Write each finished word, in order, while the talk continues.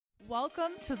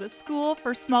Welcome to the School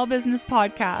for Small Business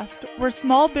podcast, where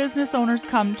small business owners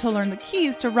come to learn the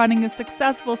keys to running a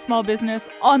successful small business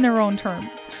on their own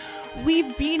terms.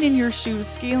 We've been in your shoes,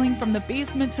 scaling from the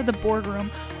basement to the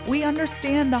boardroom. We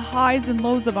understand the highs and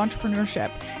lows of entrepreneurship.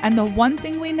 And the one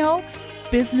thing we know,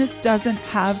 business doesn't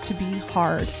have to be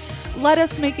hard. Let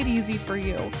us make it easy for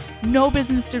you. No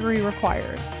business degree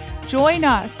required. Join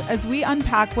us as we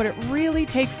unpack what it really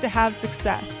takes to have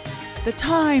success. The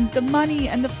time, the money,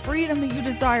 and the freedom that you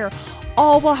desire,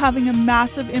 all while having a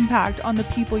massive impact on the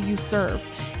people you serve.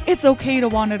 It's okay to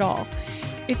want it all.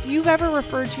 If you've ever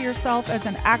referred to yourself as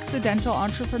an accidental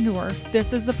entrepreneur,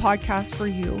 this is the podcast for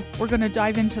you. We're going to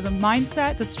dive into the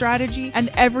mindset, the strategy,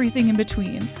 and everything in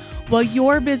between. While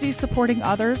you're busy supporting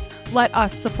others, let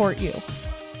us support you.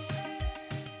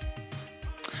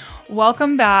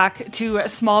 Welcome back to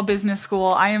Small Business School.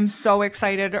 I am so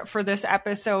excited for this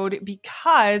episode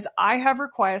because I have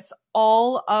requests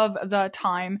all of the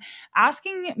time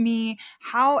asking me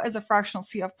how, as a fractional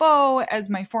CFO, as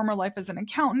my former life as an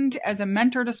accountant, as a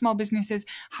mentor to small businesses,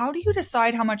 how do you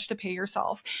decide how much to pay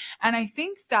yourself? And I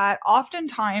think that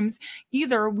oftentimes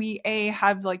either we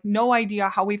have no idea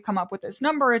how we've come up with this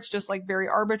number. It's just very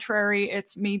arbitrary.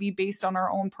 It's maybe based on our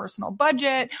own personal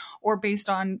budget or based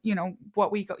on,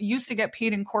 what we used to get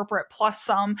paid in corporate plus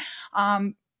some.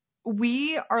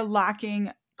 We are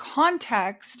lacking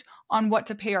context on what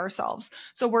to pay ourselves.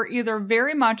 So we're either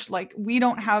very much we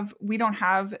don't have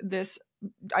this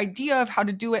idea of how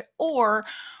to do it, or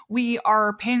we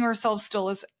are paying ourselves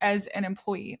still as an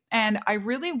employee. And I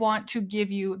really want to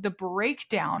give you the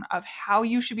breakdown of how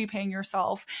you should be paying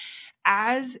yourself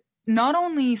as not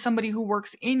only somebody who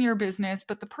works in your business,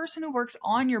 but the person who works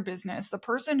on your business, the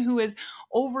person who is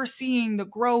overseeing the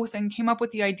growth and came up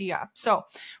with the idea. So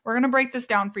we're going to break this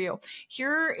down for you.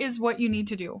 Here is what you need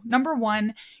to do. Number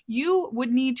one, you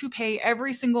would need to pay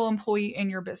every single employee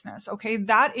in your business. Okay.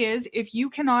 That is, if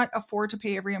you cannot afford to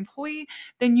pay every employee,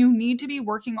 then you need to be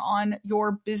working on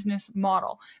your business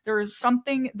model. There is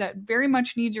something that very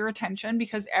much needs your attention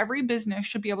because every business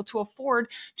should be able to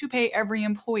afford to pay every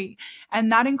employee.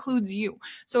 And that includes you.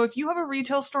 So if you have a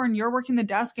retail store and you're working the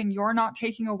desk and you're not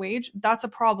taking a wage, that's a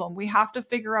problem. We have to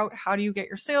figure out, how do you get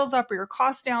your sales up or your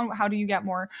costs down? How do you get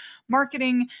more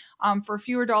marketing for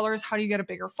fewer dollars? How do you get a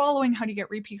bigger following? How do you get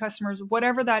repeat customers?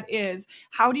 Whatever that is,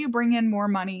 how do you bring in more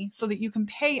money so that you can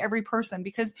pay every person?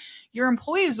 Because your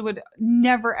employees would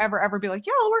never, ever, ever be like,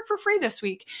 yeah, I'll work for free this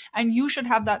week. And you should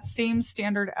have that same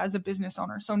standard as a business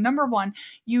owner. So number one,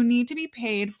 you need to be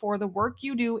paid for the work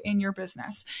you do in your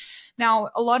business. Now,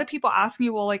 a lot of people ask me,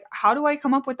 well, how do I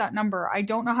come up with that number? I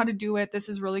don't know how to do it. This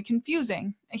is really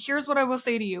confusing. Here's what I will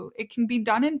say to you. It can be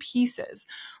done in pieces,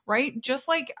 right? Just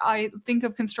like I think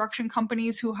of construction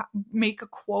companies who make a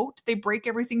quote, they break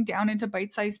everything down into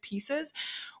bite-sized pieces.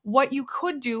 What you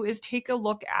could do is take a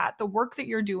look at the work that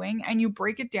you're doing and you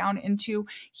break it down into,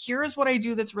 here's what I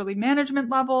do that's really management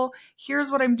level. Here's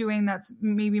what I'm doing that's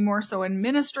maybe more so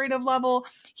administrative level.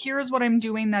 Here's what I'm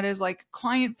doing that is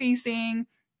client facing.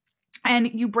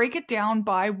 And you break it down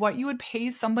by what you would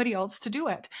pay somebody else to do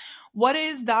it. What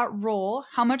is that role?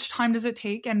 How much time does it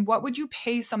take? And what would you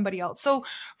pay somebody else? So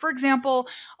for example,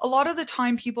 a lot of the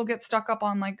time people get stuck up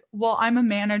on well, I'm a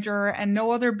manager and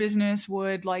no other business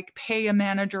would pay a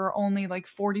manager only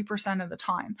 40% of the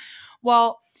time.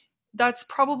 Well, that's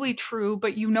probably true,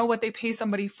 but you know what they pay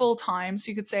somebody full time.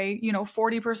 So you could say,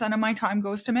 40% of my time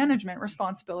goes to management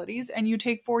responsibilities and you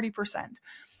take 40%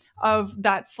 of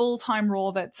that full-time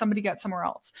role that somebody gets somewhere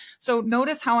else. So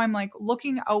notice how I'm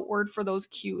looking outward for those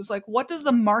cues. What does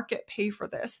the market pay for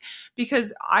this?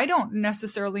 Because I don't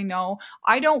necessarily know.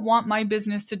 I don't want my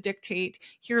business to dictate,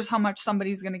 here's how much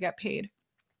somebody's going to get paid.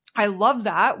 I love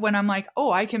that when I'm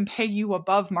oh, I can pay you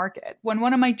above market. When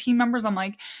one of my team members, I'm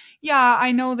yeah,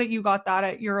 I know that you got that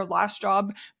at your last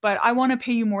job, but I want to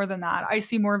pay you more than that. I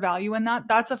see more value in that.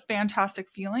 That's a fantastic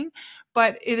feeling,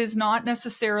 but it is not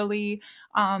necessarily,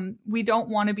 we don't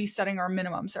want to be setting our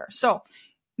minimums there. So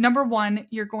number one,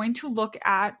 you're going to look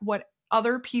at what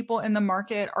other people in the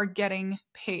market are getting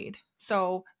paid.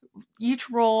 So each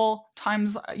role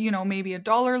times, maybe a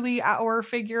dollarly hour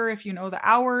figure, if you know the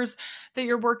hours that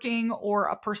you're working, or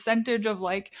a percentage of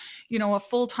a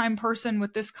full-time person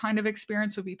with this kind of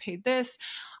experience would be paid this.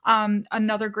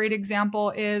 Another great example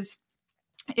is,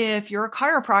 If you're a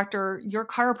chiropractor, your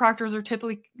chiropractors are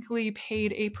typically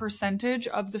paid a percentage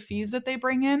of the fees that they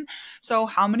bring in. So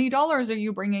how many dollars are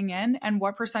you bringing in and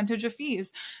what percentage of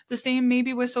fees? The same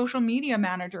maybe with social media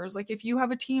managers. Like if you have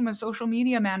a team of social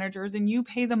media managers and you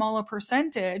pay them all a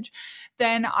percentage,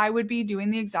 then I would be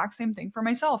doing the exact same thing for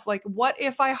myself. Like what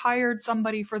if I hired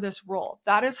somebody for this role?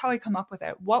 That is how I come up with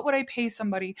it. What would I pay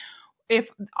somebody if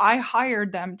I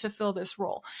hired them to fill this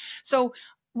role? So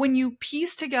when you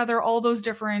piece together all those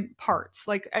different parts,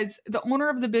 like as the owner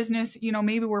of the business,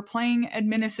 maybe we're playing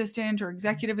admin assistant or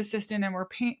executive assistant, and we're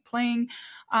playing,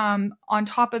 on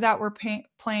top of that, we're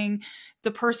playing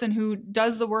the person who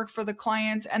does the work for the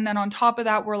clients. And then on top of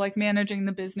that, we're like managing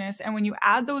the business. And when you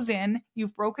add those in,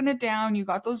 you've broken it down, you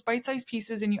got those bite-sized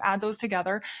pieces and you add those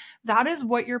together. That is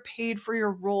what you're paid for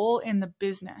your role in the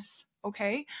business.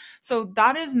 Okay. So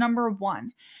that is number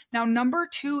one. Now, number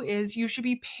two is you should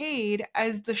be paid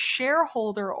as the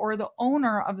shareholder or the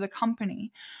owner of the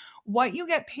company. What you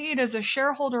get paid as a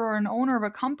shareholder or an owner of a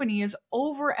company is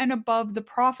over and above the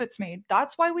profits made.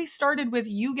 That's why we started with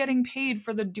you getting paid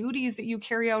for the duties that you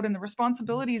carry out and the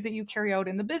responsibilities that you carry out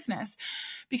in the business.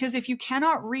 Because if you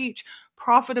cannot reach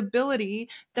profitability,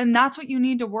 then that's what you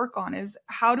need to work on is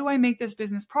how do I make this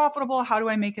business profitable? How do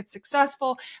I make it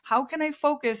successful? How can I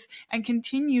focus and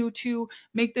continue to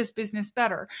make this business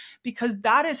better? Because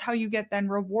that is how you get then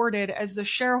rewarded as the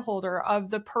shareholder of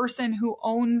the person who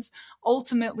owns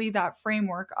ultimately that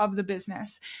framework of the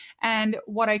business. And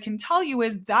what I can tell you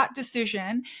is that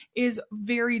decision is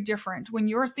very different. When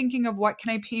you're thinking of what can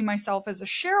I pay myself as a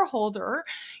shareholder,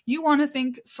 you want to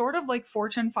think sort of like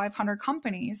Fortune 500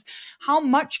 companies. How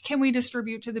much can we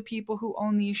distribute to the people who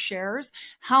own these shares?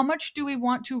 How much do we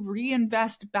want to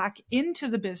reinvest back into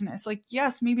the business? Like,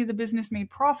 yes, maybe the business made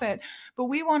profit, but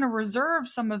we want to reserve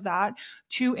some of that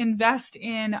to invest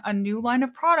in a new line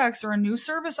of products or a new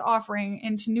service offering,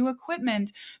 into new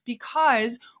equipment,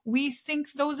 because we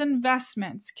think those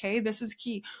investments, okay, this is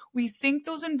key. We think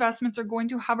those investments are going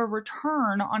to have a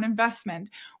return on investment.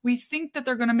 We think that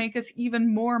they're going to make us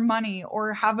even more money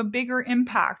or have a bigger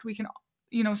impact. We can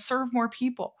serve more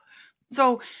people.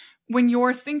 So when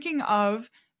you're thinking of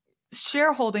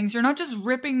shareholdings, you're not just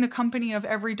ripping the company of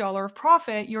every dollar of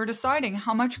profit. You're deciding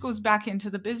how much goes back into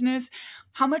the business.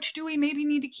 How much do we maybe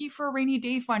need to keep for a rainy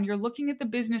day fund? You're looking at the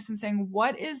business and saying,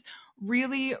 what is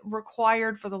really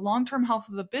required for the long-term health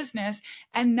of the business?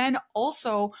 And then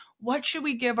also, what should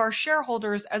we give our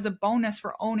shareholders as a bonus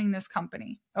for owning this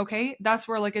company? Okay. That's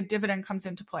where like a dividend comes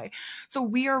into play. So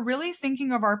we are really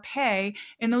thinking of our pay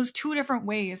in those two different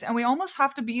ways. And we almost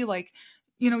have to be like,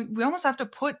 we almost have to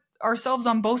put ourselves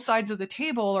on both sides of the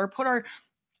table, or put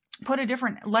a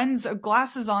different lens of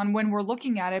glasses on when we're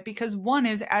looking at it. Because one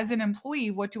is, as an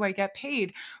employee, what do I get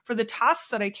paid for the tasks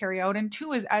that I carry out? And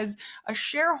two is, as a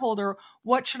shareholder,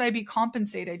 what should I be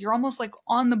compensated? You're almost like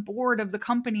on the board of the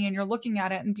company and you're looking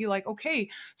at it and be like, okay,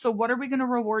 so what are we going to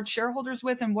reward shareholders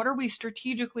with? And what are we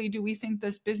strategically do we think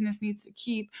this business needs to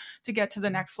keep to get to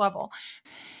the next level?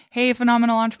 Hey,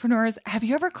 phenomenal entrepreneurs, have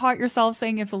you ever caught yourself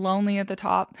saying it's lonely at the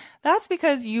top? That's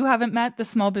because you haven't met the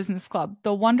Small Business Club,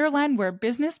 the wonderland where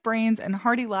business brains and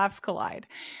hearty laughs collide.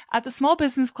 At the Small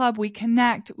Business Club, we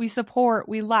connect, we support,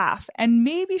 we laugh, and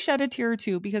maybe shed a tear or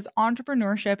two, because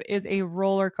entrepreneurship is a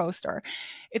roller coaster.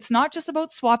 It's not just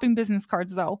about swapping business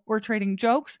cards, though. We're trading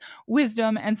jokes,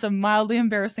 wisdom, and some mildly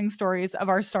embarrassing stories of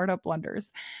our startup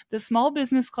blunders. The Small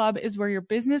Business Club is where your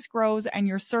business grows and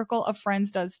your circle of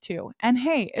friends does too. And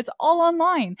hey, it's all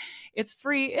online. It's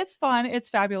free. It's fun. It's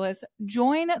fabulous.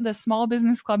 Join the Small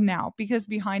Business Club now, because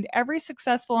behind every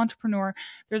successful entrepreneur,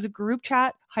 there's a group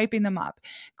chat hyping them up.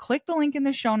 Click the link in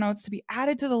the show notes to be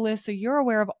added to the list so you're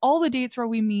aware of all the dates where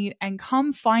we meet, and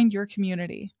come find your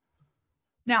community.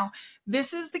 Now,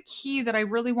 this is the key that I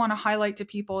really want to highlight to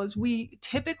people, is we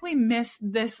typically miss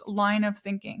this line of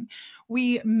thinking.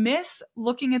 We miss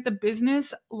looking at the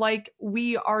business like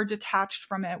we are detached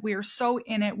from it. We are so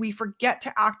in it. We forget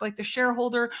to act like the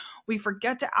shareholder. We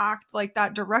forget to act like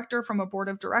that director from a board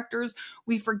of directors.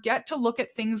 We forget to look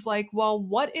at things like, well,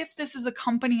 what if this is a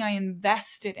company I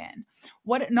invested in?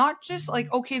 What, not just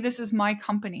like, okay, this is my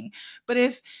company, but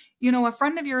if a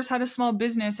friend of yours had a small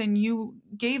business and you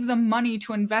gave them money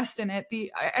to invest in it,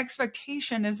 the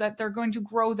expectation is that they're going to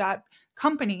grow that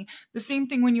company. The same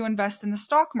thing when you invest in the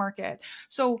stock market.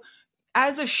 So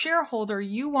as a shareholder,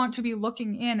 you want to be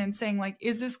looking in and saying, like,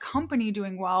 is this company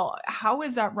doing well? How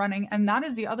is that running? And that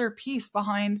is the other piece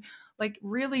behind like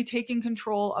really taking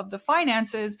control of the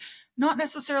finances, not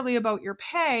necessarily about your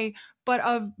pay, but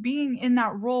of being in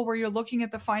that role where you're looking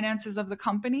at the finances of the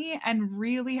company and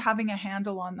really having a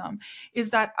handle on them. Is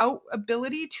that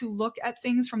ability to look at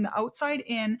things from the outside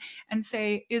in and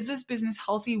say, is this business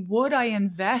healthy? Would I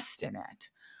invest in it?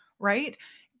 Right?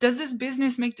 Does this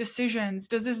business make decisions?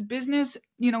 Does this business,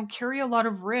 carry a lot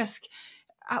of risk?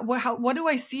 What do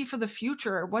I see for the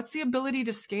future? What's the ability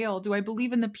to scale? Do I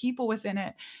believe in the people within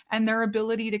it and their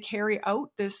ability to carry out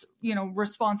this,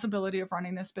 responsibility of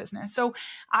running this business? So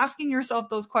asking yourself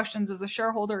those questions as a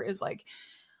shareholder is like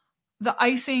the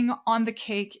icing on the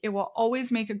cake. It will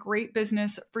always make a great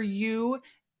business for you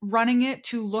running it,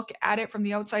 to look at it from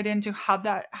the outside in, to have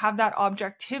that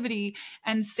objectivity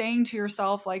and saying to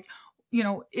yourself, like,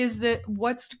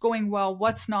 what's going well?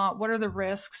 What's not? What are the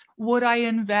risks? Would I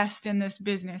invest in this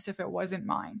business if it wasn't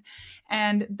mine?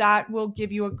 And that will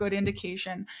give you a good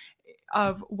indication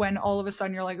of when all of a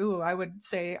sudden you're like, ooh, I would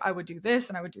say I would do this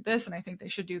and I would do this and I think they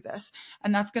should do this.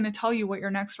 And that's going to tell you what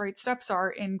your next right steps are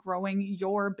in growing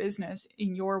your business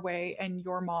in your way and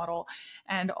your model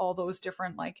and all those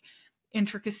different like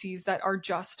intricacies that are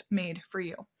just made for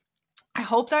you. I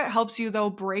hope that helps you though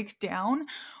break down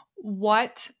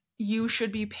what you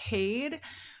should be paid,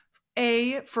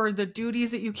 A, for the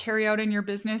duties that you carry out in your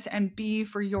business, and B,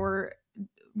 for your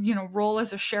role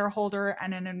as a shareholder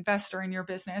and an investor in your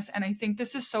business. And I think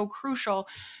this is so crucial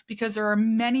because there are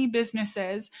many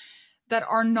businesses that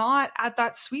are not at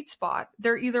that sweet spot.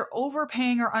 They're either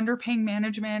overpaying or underpaying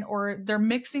management, or they're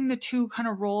mixing the two kind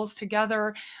of roles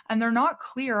together and they're not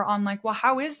clear on like, well,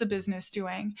 how is the business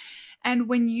doing? And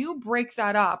when you break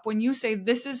that up, when you say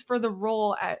this is for the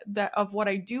role of what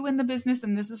I do in the business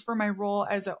and this is for my role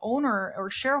as an owner or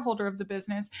shareholder of the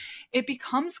business, it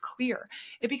becomes clear.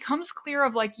 It becomes clear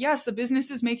of like, yes, the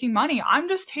business is making money. I'm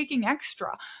just taking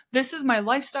extra. This is my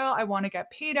lifestyle. I want to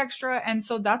get paid extra. And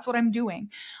so that's what I'm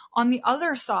doing. On the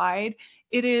other side,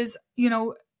 it is,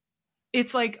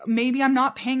 it's like, maybe I'm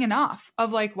not paying enough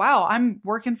of like, wow, I'm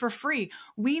working for free.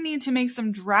 We need to make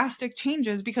some drastic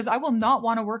changes because I will not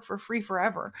want to work for free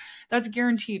forever. That's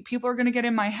guaranteed. People are going to get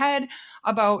in my head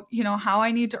about, how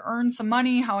I need to earn some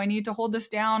money, how I need to hold this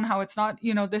down, how it's not,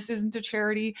 this isn't a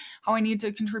charity, how I need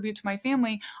to contribute to my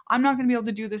family. I'm not going to be able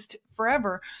to do this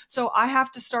forever. So I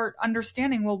have to start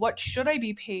understanding, well, what should I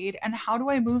be paid and how do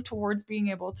I move towards being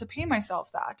able to pay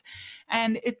myself that?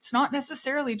 And it's not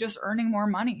necessarily just earning more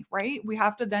money, right? We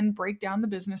have to then break down the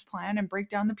business plan and break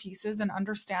down the pieces and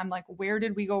understand like, where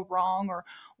did we go wrong, or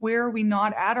where are we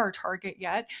not at our target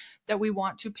yet that we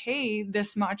want to pay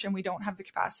this much and we don't have the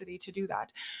capacity to do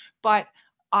that. But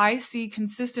I see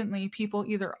consistently people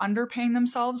either underpaying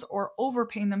themselves or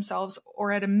overpaying themselves,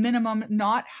 or at a minimum,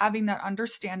 not having that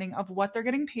understanding of what they're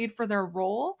getting paid for their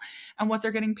role and what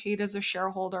they're getting paid as a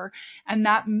shareholder. And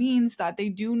that means that they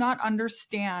do not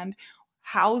understand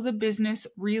how the business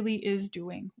really is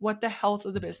doing, what the health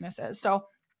of the business is. So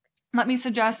let me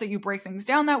suggest that you break things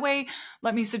down that way.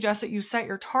 Let me suggest that you set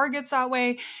your targets that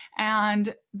way.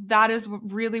 And that is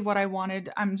really what I wanted.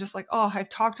 I'm just like, oh, I've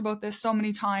talked about this so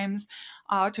many times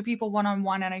to people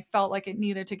one-on-one, and I felt like it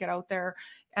needed to get out there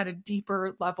at a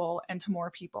deeper level and to more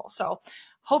people. So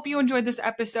hope you enjoyed this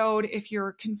episode. If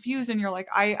you're confused and you're like,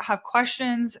 I have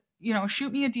questions,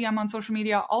 shoot me a DM on social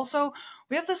media. Also,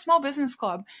 we have the Small Business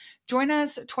Club. Join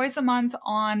us twice a month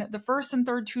on the first and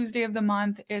third Tuesday of the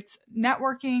month. It's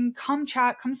networking. Come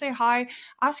chat, come say hi,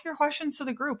 ask your questions to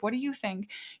the group. What do you think?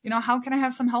 How can I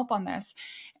have some help on this?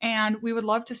 And we would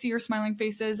love to see your smiling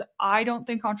faces. I don't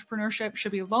think entrepreneurship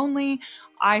should be lonely.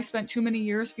 I spent too many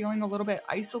years feeling a little bit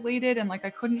isolated and like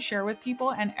I couldn't share with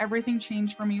people. And everything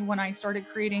changed for me when I started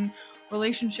creating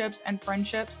relationships and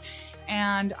friendships.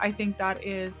 And I think that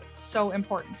is so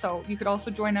important. So you could also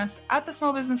join us at the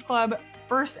Small Business Club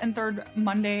first and third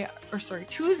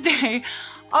Tuesday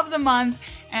of the month.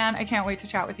 And I can't wait to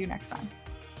chat with you next time.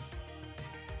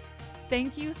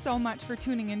 Thank you so much for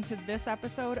tuning into this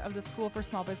episode of the School for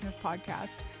Small Business podcast.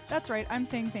 That's right, I'm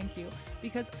saying thank you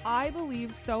because I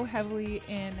believe so heavily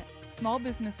in small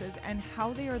businesses and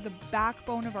how they are the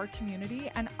backbone of our community.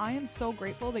 And I am so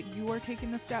grateful that you are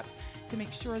taking the steps to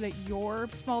make sure that your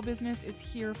small business is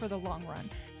here for the long run,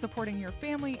 supporting your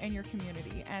family and your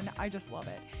community. And I just love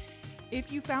it. If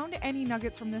you found any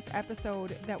nuggets from this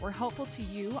episode that were helpful to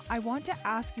you, I want to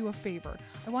ask you a favor.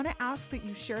 I want to ask that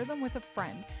you share them with a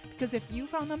friend, because if you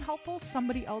found them helpful,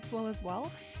 somebody else will as well.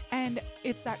 And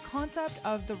it's that concept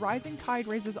of the rising tide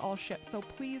raises all ships. So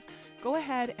please go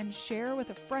ahead and share with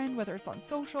a friend, whether it's on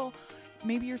social,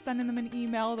 Maybe you're sending them an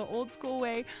email the old school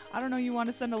way. I don't know, you want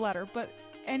to send a letter, but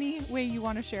any way you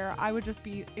want to share, I would just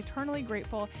be eternally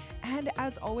grateful. And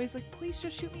as always, please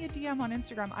just shoot me a DM on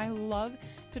Instagram. I love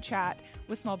to chat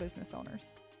with small business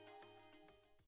owners.